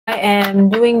am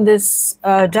doing this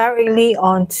directly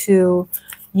onto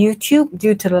YouTube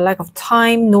due to the lack of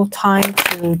time, no time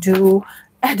to do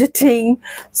editing.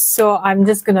 So I'm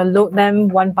just going to load them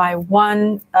one by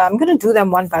one. I'm going to do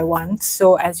them one by one.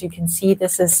 So as you can see,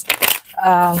 this is,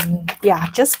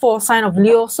 just for sign of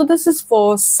Leo. So this is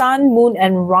for Sun, Moon,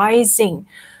 and Rising.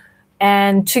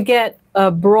 And to get a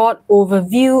broad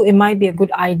overview, it might be a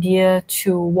good idea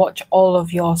to watch all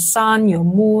of your Sun, your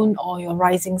Moon, or your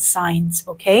Rising signs,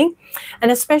 okay?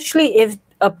 And especially if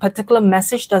a particular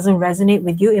message doesn't resonate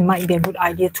with you, it might be a good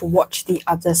idea to watch the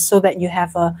others so that you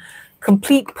have a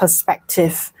complete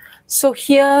perspective. So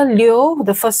here, Leo,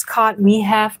 the first card, we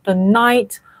have the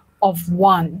Knight of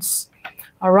Wands.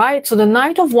 All right, so the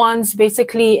Knight of Wands,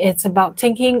 basically, it's about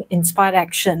taking inspired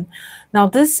action. Now,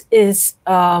 this is,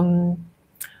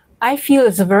 I feel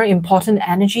it's a very important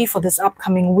energy for this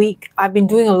upcoming week. I've been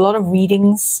doing a lot of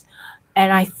readings,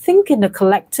 and I think in the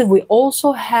collective, we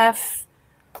also have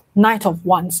Knight of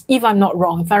Wands, if I'm not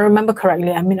wrong, if I remember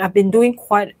correctly. I mean, I've been doing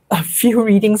quite a few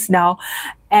readings now,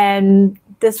 and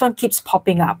this one keeps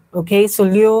popping up, okay? So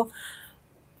Leo,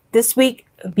 this week,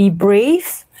 be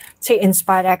brave, take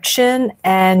inspired action,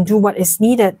 and do what is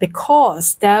needed,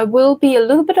 because there will be a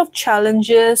little bit of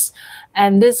challenges,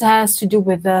 and this has to do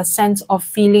with a sense of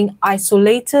feeling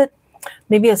isolated,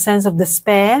 maybe a sense of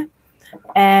despair.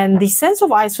 And the sense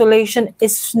of isolation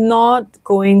is not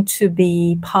going to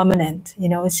be permanent. You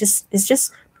know, it's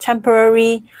just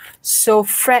temporary. So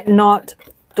fret not.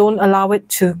 Don't allow it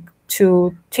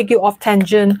to take you off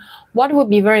tangent. What would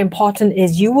be very important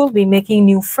is you will be making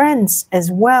new friends as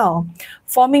well,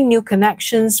 forming new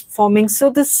connections, so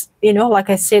this, you know, like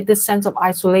I said, this sense of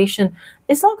isolation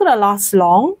is not going to last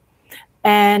long,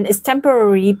 and it's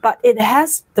temporary, but it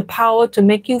has the power to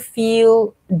make you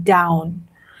feel down.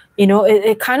 You know,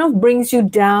 it kind of brings you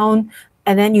down,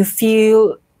 and then you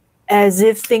feel as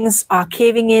if things are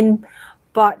caving in,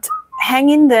 but hang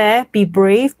in there, be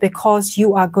brave, because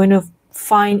you are going to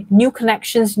find new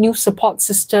connections, new support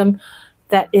system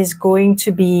that is going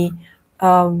to be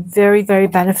very, very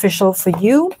beneficial for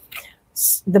you.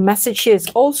 The message here is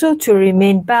also to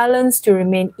remain balanced, to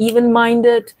remain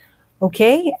even-minded,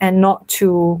 okay, and not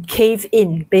to cave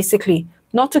in, basically,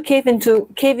 not to cave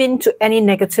into any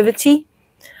negativity.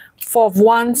 Four of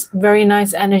Wands, very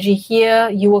nice energy here.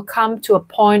 You will come to a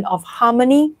point of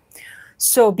harmony.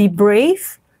 So be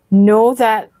brave. Know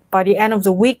that by the end of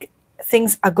the week,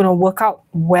 things are going to work out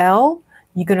well.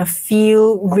 You're going to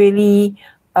feel really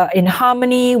in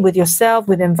harmony with yourself,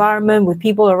 with the environment, with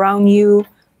people around you.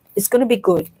 It's going to be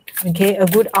good, okay? A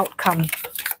good outcome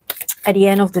at the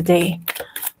end of the day.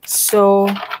 So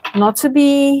not to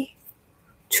be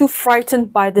too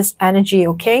frightened by this energy,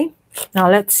 okay? Now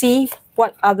let's see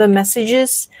what other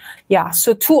messages. Yeah,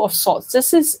 so Two of Swords.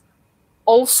 This is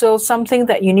also something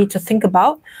that you need to think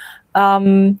about.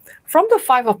 From the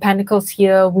Five of Pentacles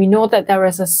here, we know that there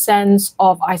is a sense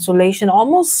of isolation,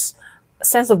 almost a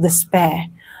sense of despair.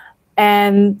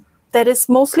 And that is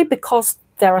mostly because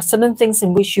there are certain things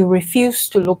in which you refuse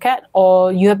to look at,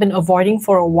 or you have been avoiding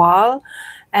for a while.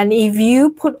 And if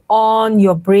you put on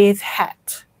your brave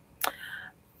hat,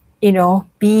 you know,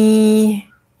 be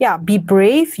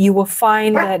brave. You will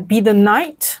find that, be the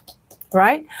knight,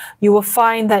 right? You will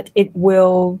find that it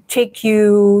will take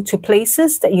you to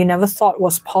places that you never thought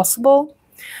was possible.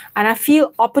 And I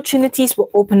feel opportunities will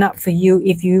open up for you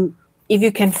if you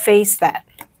can face that.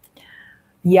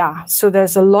 Yeah, so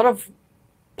there's a lot of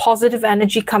positive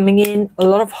energy coming in, a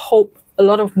lot of hope, a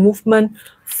lot of movement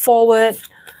forward.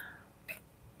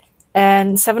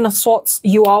 And Seven of Swords,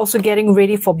 you are also getting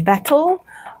ready for battle.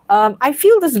 I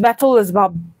feel this battle is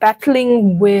about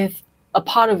battling with a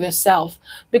part of yourself,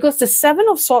 because the Seven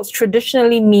of Swords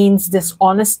traditionally means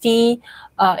dishonesty.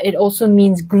 It also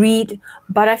means greed,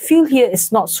 but I feel here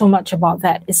it's not so much about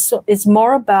that. It's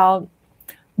more about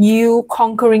you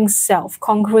conquering self,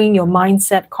 conquering your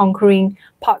mindset, conquering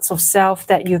parts of self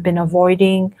that you've been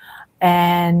avoiding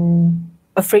and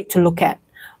afraid to look at.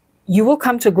 You will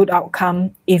come to a good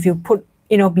outcome if you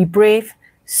be brave,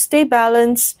 stay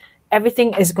balanced.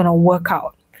 Everything is going to work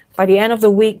out. By the end of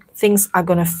the week, things are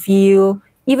going to feel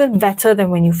even better than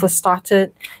when you first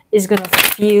started. It's going to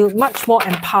feel much more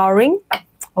empowering.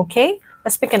 Okay,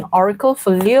 let's pick an oracle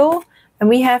for Leo. And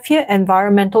we have here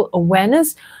environmental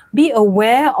awareness. Be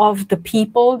aware of the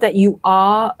people that you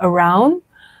are around,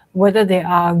 whether they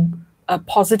are a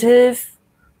positive,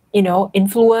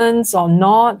 influence or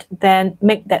not, then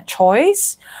make that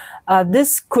choice.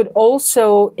 This could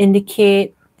also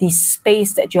indicate the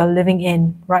space that you're living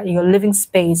in, right? Your living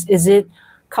space. Is it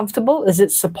comfortable? Is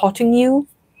it supporting you?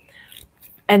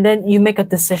 And then you make a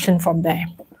decision from there.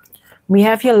 We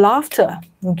have here laughter.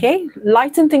 Okay,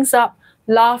 lighten things up,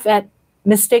 laugh at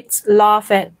mistakes,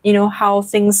 laugh at, you know, how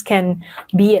things can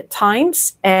be at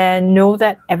times, and know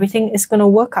that everything is going to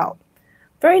work out.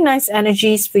 Very nice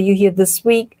energies for you here this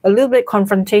week. A little bit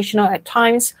confrontational at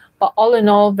times, but all in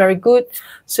all, very good.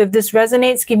 So if this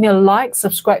resonates, give me a like,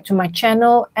 subscribe to my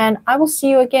channel, and I will see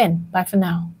you again. Bye for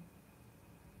now.